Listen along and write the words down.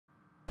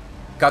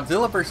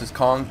Godzilla vs.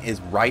 Kong is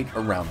right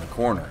around the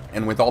corner,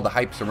 and with all the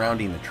hype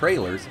surrounding the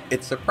trailers,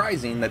 it's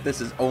surprising that this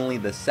is only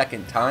the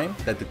second time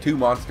that the two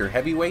monster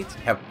heavyweights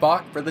have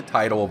fought for the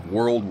title of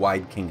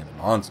worldwide King of the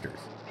Monsters.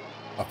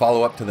 A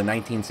follow-up to the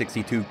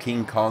 1962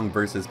 King Kong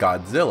vs.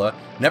 Godzilla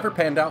never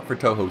panned out for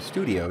Toho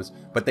Studios,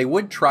 but they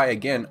would try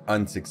again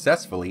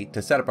unsuccessfully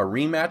to set up a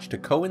rematch to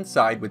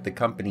coincide with the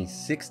company's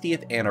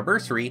 60th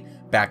anniversary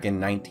back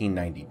in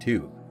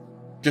 1992.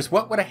 Just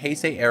what would a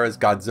Heisei era's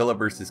Godzilla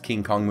vs.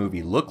 King Kong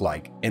movie look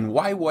like, and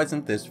why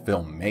wasn't this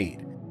film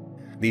made?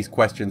 These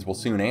questions we'll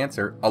soon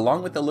answer,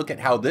 along with a look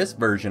at how this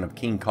version of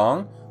King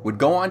Kong would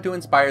go on to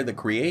inspire the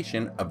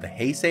creation of the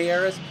Heisei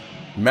era's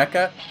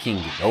Mecha King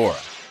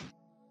Ghidorah.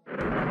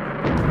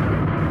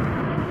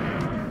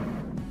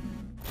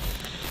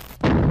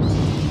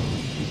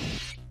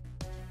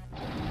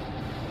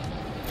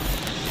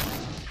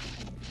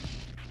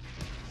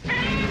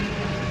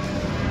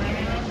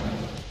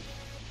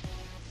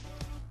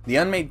 The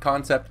unmade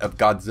concept of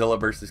Godzilla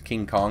vs.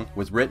 King Kong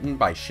was written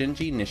by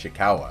Shinji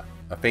Nishikawa,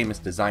 a famous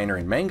designer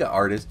and manga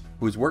artist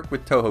who's worked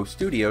with Toho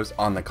Studios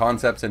on the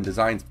concepts and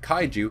designs of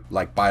kaiju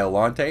like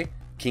Biollante,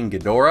 King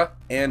Ghidorah,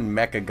 and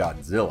Mecha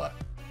Godzilla.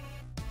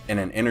 In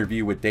an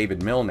interview with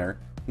David Milner,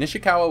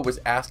 Nishikawa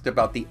was asked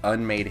about the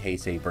unmade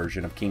Heisei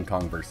version of King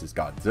Kong vs.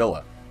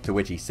 Godzilla, to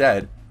which he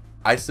said,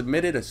 "I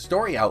submitted a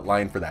story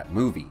outline for that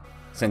movie.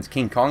 Since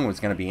King Kong was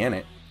going to be in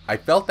it, I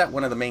felt that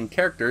one of the main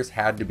characters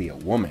had to be a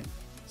woman.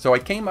 So I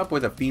came up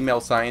with a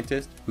female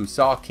scientist who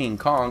saw King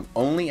Kong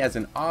only as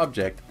an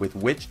object with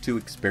which to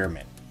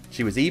experiment.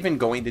 She was even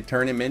going to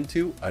turn him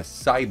into a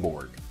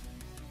cyborg."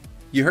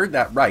 You heard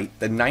that right,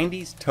 the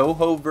 90s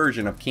Toho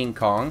version of King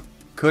Kong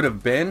could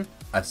have been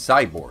a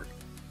cyborg.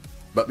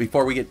 But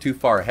before we get too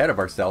far ahead of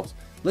ourselves,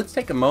 let's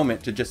take a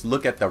moment to just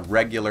look at the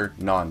regular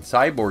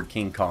non-cyborg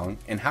King Kong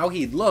and how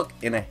he'd look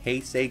in a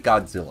Heisei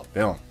Godzilla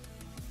film.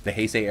 The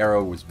Heisei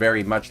era was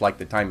very much like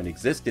the time it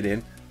existed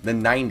in, the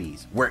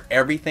 90s, where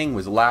everything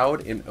was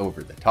loud and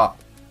over the top.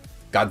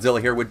 Godzilla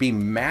here would be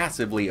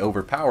massively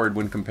overpowered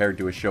when compared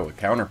to his Showa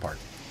counterpart.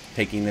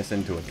 Taking this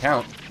into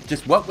account,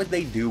 just what would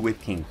they do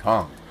with King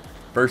Kong?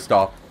 First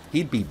off,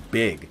 he'd be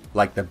big,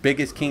 like the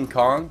biggest King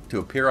Kong to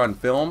appear on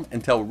film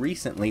until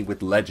recently with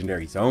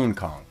Legendary's own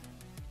Kong.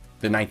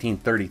 The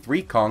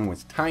 1933 Kong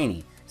was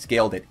tiny,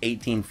 scaled at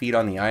 18 feet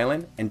on the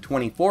island and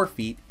 24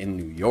 feet in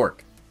New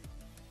York.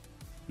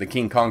 The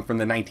King Kong from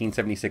the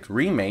 1976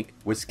 remake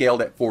was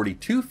scaled at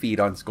 42 feet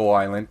on Skull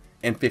Island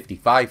and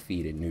 55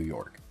 feet in New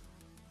York.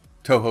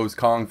 Toho's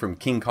Kong from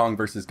King Kong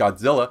vs.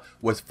 Godzilla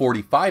was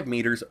 45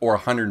 meters or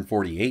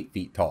 148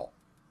 feet tall,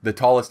 the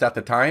tallest at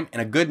the time and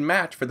a good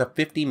match for the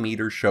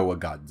 50-meter Showa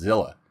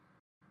Godzilla.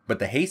 But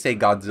the Heisei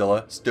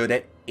Godzilla stood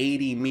at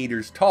 80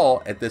 meters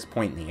tall at this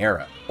point in the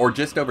era, or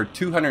just over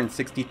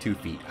 262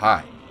 feet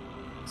high.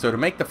 So to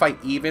make the fight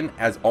even,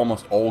 as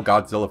almost all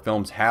Godzilla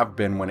films have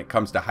been when it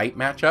comes to height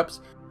matchups,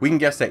 we can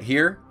guess that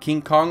here,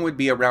 King Kong would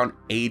be around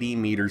 80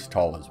 meters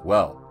tall as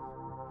well.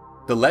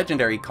 The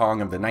legendary Kong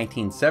of the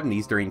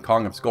 1970s during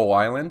Kong of Skull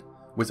Island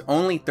was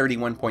only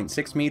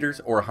 31.6 meters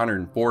or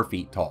 104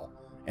 feet tall,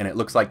 and it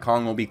looks like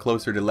Kong will be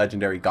closer to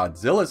legendary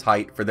Godzilla's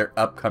height for their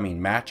upcoming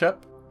matchup,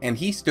 and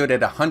he stood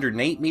at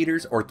 108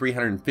 meters or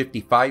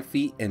 355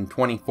 feet in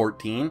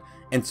 2014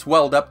 and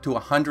swelled up to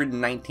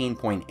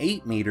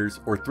 119.8 meters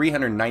or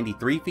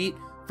 393 feet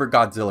for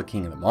Godzilla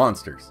King of the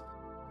Monsters.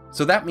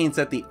 So that means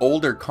that the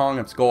older Kong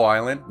of Skull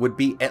Island would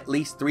be at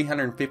least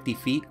 350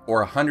 feet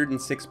or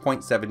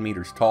 106.7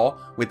 meters tall,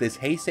 with his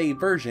Heisei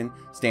version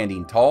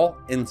standing tall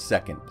in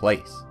second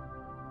place.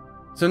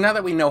 So now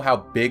that we know how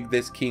big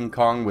this King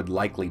Kong would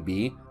likely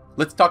be,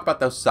 let's talk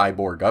about those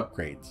cyborg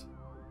upgrades.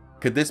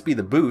 Could this be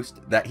the boost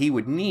that he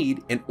would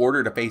need in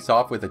order to face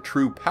off with a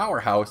true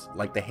powerhouse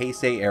like the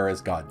Heisei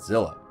era's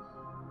Godzilla?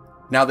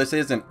 Now this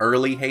is an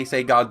early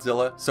Heisei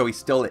Godzilla, so he's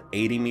still at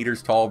 80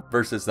 meters tall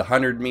versus the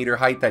 100-meter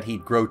height that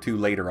he'd grow to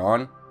later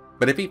on.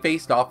 But if he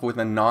faced off with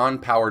a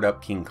non-powered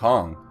up King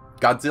Kong,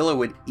 Godzilla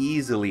would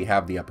easily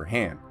have the upper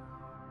hand.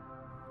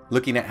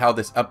 Looking at how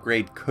this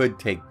upgrade could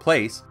take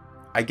place,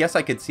 I guess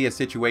I could see a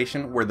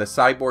situation where the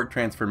cyborg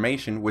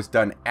transformation was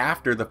done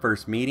after the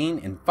first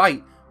meeting and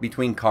fight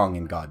between Kong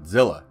and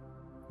Godzilla,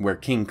 where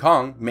King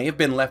Kong may have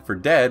been left for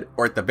dead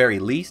or at the very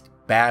least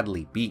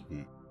badly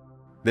beaten.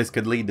 This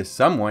could lead to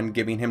someone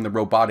giving him the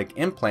robotic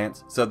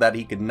implants so that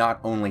he could not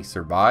only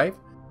survive,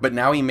 but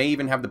now he may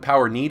even have the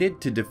power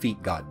needed to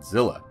defeat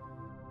Godzilla.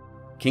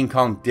 King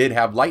Kong did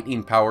have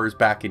lightning powers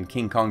back in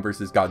King Kong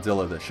vs.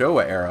 Godzilla the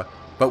Showa era,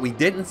 but we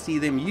didn't see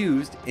them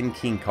used in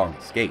King Kong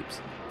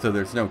Escapes, so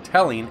there's no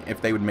telling if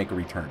they would make a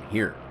return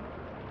here.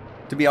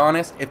 To be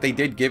honest, if they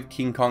did give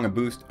King Kong a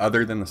boost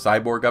other than the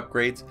cyborg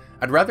upgrades,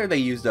 I'd rather they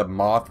used a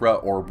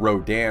Mothra or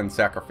Rodan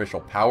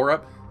sacrificial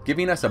power-up,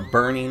 giving us a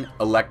burning,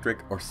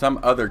 electric, or some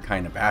other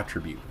kind of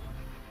attribute.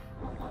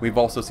 We've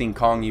also seen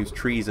Kong use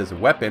trees as a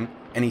weapon,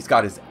 and he's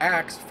got his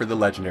axe for the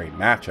legendary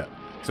matchup,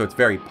 so it's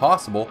very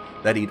possible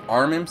that he'd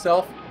arm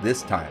himself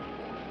this time.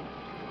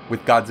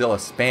 With Godzilla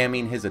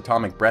spamming his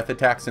atomic breath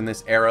attacks in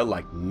this era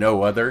like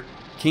no other,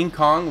 King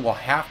Kong will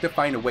have to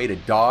find a way to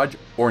dodge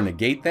or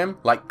negate them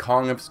like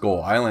Kong of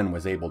Skull Island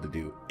was able to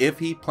do if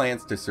he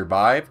plans to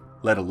survive,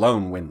 let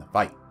alone win the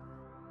fight.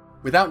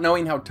 Without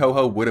knowing how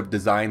Toho would have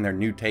designed their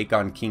new take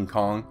on King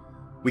Kong,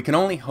 we can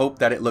only hope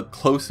that it looked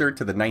closer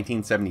to the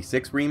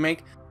 1976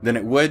 remake than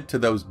it would to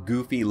those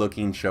goofy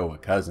looking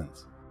Showa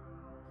cousins.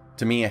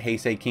 To me, a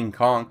Heisei King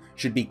Kong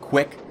should be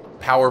quick,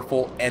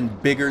 powerful,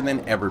 and bigger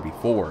than ever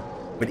before,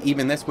 but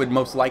even this would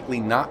most likely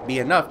not be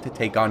enough to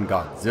take on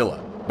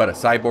Godzilla, but a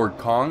cyborg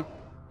Kong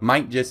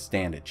might just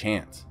stand a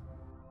chance.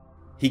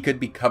 He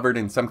could be covered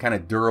in some kind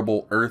of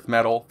durable earth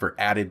metal for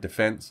added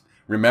defense.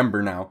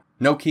 Remember now,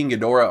 no King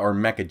Ghidorah or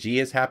Mecha G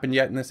has happened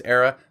yet in this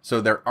era, so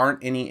there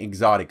aren't any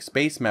exotic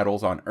space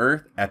metals on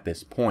Earth at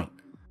this point.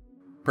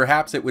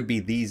 Perhaps it would be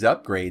these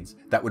upgrades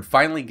that would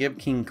finally give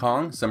King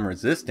Kong some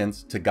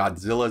resistance to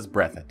Godzilla's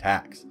breath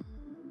attacks.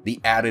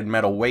 The added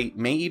metal weight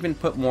may even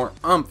put more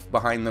oomph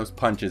behind those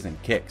punches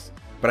and kicks,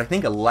 but I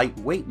think a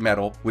lightweight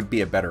metal would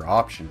be a better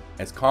option,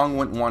 as Kong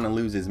wouldn't want to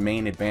lose his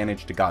main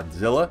advantage to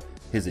Godzilla,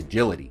 his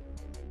agility.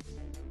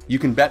 You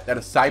can bet that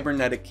a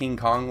cybernetic King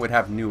Kong would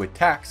have new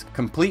attacks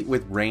complete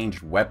with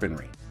ranged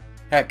weaponry.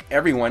 Heck,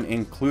 everyone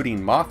including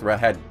Mothra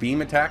had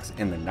beam attacks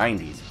in the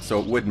 90s, so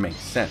it would make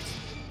sense.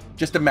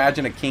 Just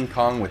imagine a King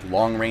Kong with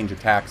long range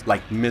attacks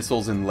like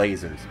missiles and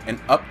lasers, and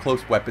up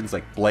close weapons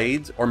like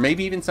blades, or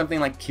maybe even something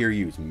like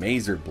Kiryu's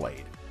Mazer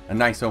Blade. A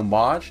nice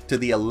homage to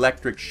the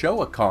electric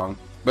Showa Kong,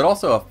 but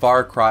also a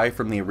far cry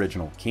from the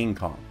original King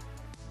Kong.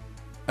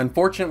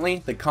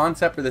 Unfortunately, the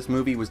concept of this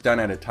movie was done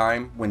at a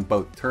time when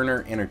both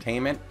Turner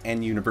Entertainment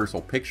and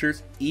Universal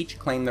Pictures each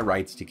claimed the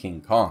rights to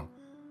King Kong.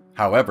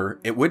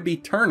 However, it would be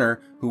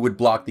Turner who would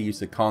block the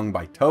use of Kong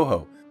by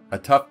Toho, a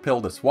tough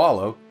pill to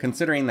swallow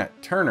considering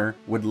that Turner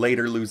would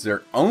later lose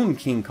their own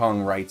King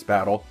Kong rights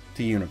battle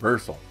to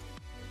Universal.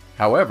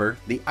 However,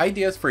 the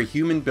ideas for a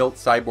human-built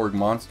cyborg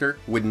monster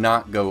would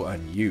not go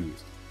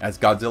unused, as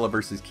Godzilla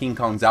vs. King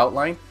Kong's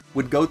outline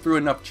would go through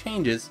enough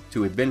changes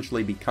to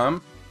eventually become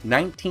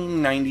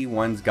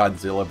 1991's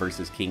Godzilla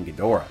vs. King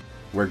Ghidorah,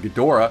 where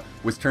Ghidorah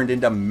was turned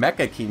into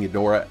Mecha King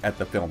Ghidorah at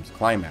the film's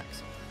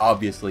climax,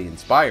 obviously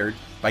inspired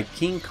by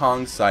King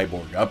Kong's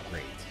cyborg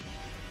upgrades.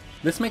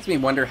 This makes me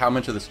wonder how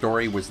much of the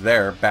story was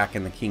there back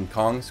in the King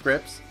Kong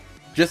scripts.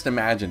 Just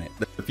imagine it,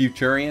 the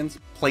Futurians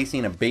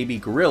placing a baby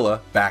gorilla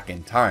back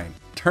in time,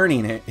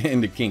 turning it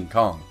into King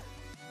Kong.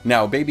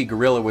 Now, baby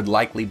gorilla would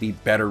likely be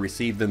better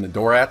received than the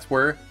Dorats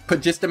were, but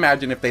just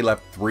imagine if they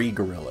left 3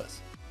 gorillas.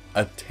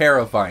 A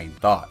terrifying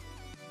thought.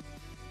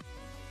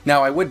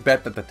 Now, I would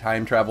bet that the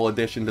time travel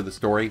addition to the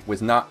story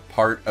was not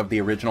part of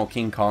the original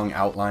King Kong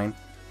outline,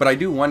 but I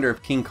do wonder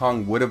if King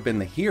Kong would have been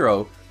the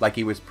hero like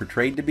he was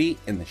portrayed to be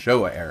in the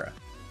Showa era.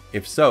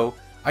 If so,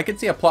 I could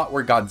see a plot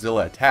where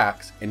Godzilla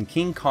attacks and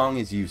King Kong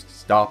is used to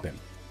stop him.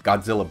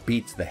 Godzilla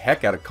beats the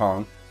heck out of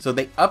Kong, so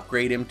they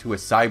upgrade him to a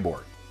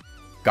cyborg.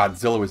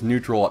 Godzilla was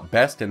neutral at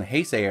best in the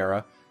Heisei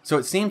era, so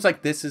it seems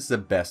like this is the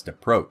best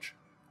approach.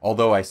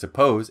 Although I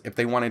suppose if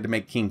they wanted to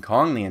make King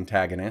Kong the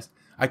antagonist,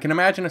 I can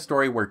imagine a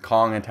story where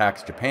Kong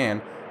attacks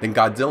Japan, then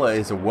Godzilla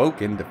is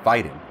awoken to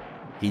fight him.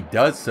 He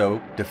does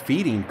so,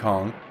 defeating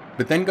Kong,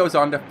 but then goes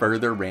on to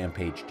further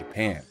rampage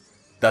Japan,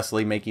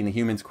 thusly making the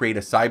humans create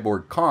a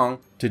cyborg Kong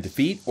to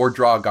defeat or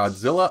draw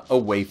Godzilla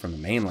away from the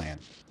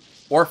mainland.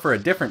 Or for a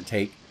different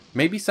take,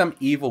 maybe some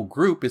evil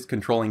group is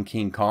controlling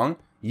King Kong,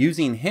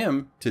 using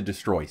him to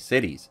destroy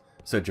cities,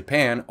 so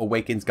Japan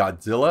awakens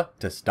Godzilla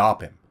to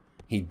stop him.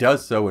 He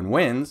does so and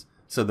wins,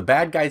 so the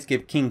bad guys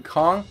give King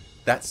Kong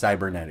that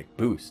cybernetic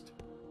boost.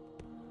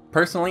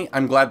 Personally,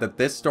 I'm glad that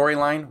this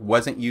storyline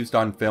wasn't used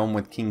on film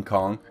with King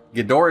Kong.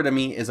 Ghidorah to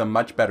me is a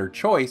much better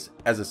choice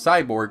as a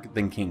cyborg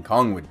than King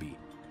Kong would be.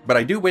 But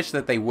I do wish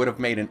that they would have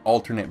made an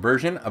alternate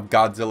version of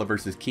Godzilla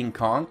vs. King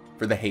Kong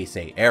for the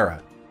Heisei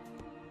era.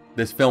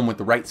 This film with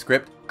the right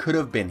script could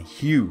have been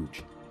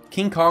huge.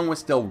 King Kong was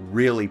still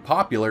really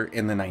popular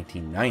in the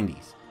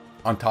 1990s.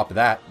 On top of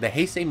that, the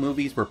Heisei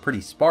movies were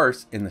pretty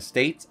sparse in the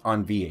States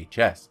on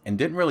VHS and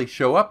didn't really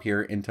show up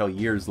here until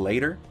years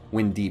later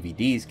when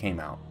DVDs came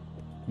out.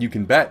 You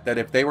can bet that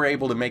if they were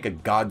able to make a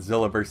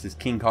Godzilla vs.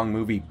 King Kong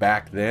movie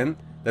back then,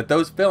 that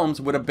those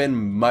films would have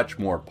been much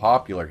more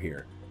popular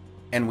here.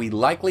 And we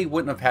likely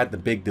wouldn't have had the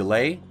big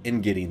delay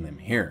in getting them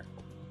here.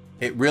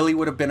 It really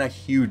would have been a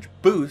huge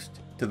boost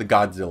to the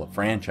Godzilla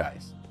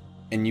franchise.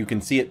 And you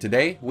can see it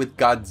today with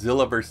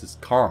Godzilla vs.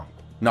 Kong.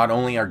 Not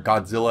only are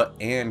Godzilla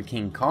and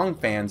King Kong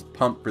fans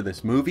pumped for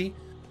this movie,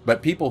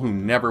 but people who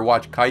never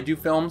watch kaiju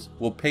films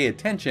will pay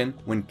attention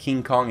when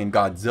King Kong and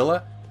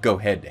Godzilla go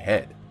head to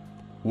head.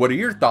 What are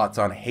your thoughts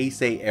on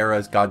Heisei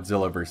era's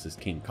Godzilla vs.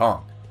 King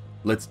Kong?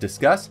 Let's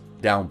discuss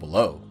down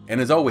below. And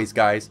as always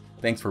guys,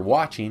 thanks for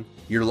watching.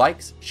 Your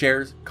likes,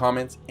 shares,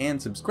 comments, and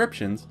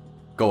subscriptions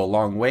go a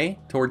long way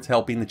towards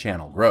helping the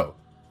channel grow.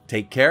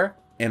 Take care,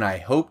 and I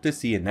hope to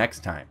see you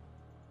next time.